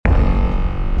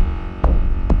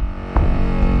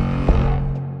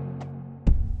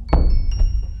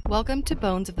Welcome to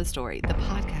Bones of the Story, the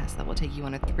podcast that will take you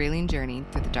on a thrilling journey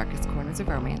through the darkest corners of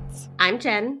romance. I'm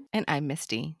Jen. And I'm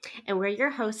Misty. And we're your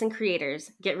hosts and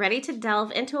creators. Get ready to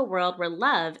delve into a world where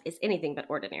love is anything but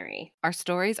ordinary. Our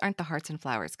stories aren't the hearts and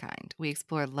flowers kind. We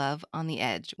explore love on the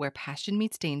edge, where passion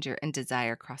meets danger and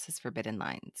desire crosses forbidden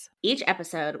lines. Each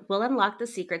episode will unlock the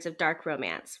secrets of dark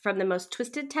romance, from the most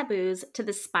twisted taboos to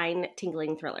the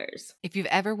spine-tingling thrillers. If you've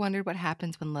ever wondered what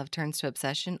happens when love turns to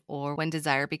obsession or when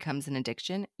desire becomes an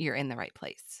addiction, you're in the right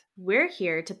place. We're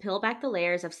here to peel back the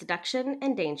layers of seduction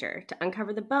and danger to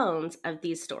uncover the bones of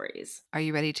these stories. Are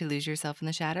you ready to lose yourself in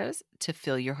the shadows, to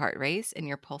feel your heart race and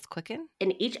your pulse quicken?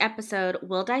 In each episode,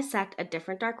 we'll dissect a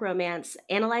different dark romance,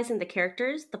 analyzing the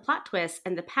characters, the plot twists,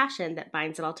 and the passion that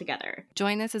binds it all together.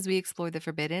 Join us as we explore the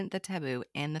forbidden, the taboo,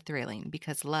 and the thrilling,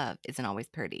 because love isn't always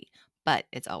pretty, but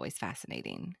it's always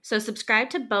fascinating. So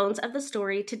subscribe to Bones of the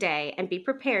Story today and be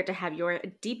prepared to have your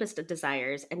deepest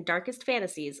desires and darkest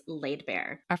fantasies laid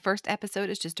bare. Our first episode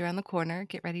is just around the corner.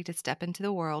 Get ready to step into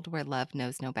the world where love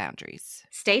knows no boundaries.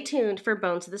 Stay tuned for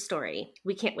Bones of the Story.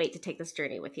 We can't wait to take this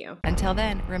journey with you. Until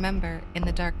then, remember, in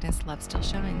the darkness, love still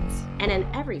shines. And in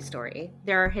every story,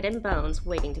 there are hidden bones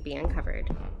waiting to be uncovered.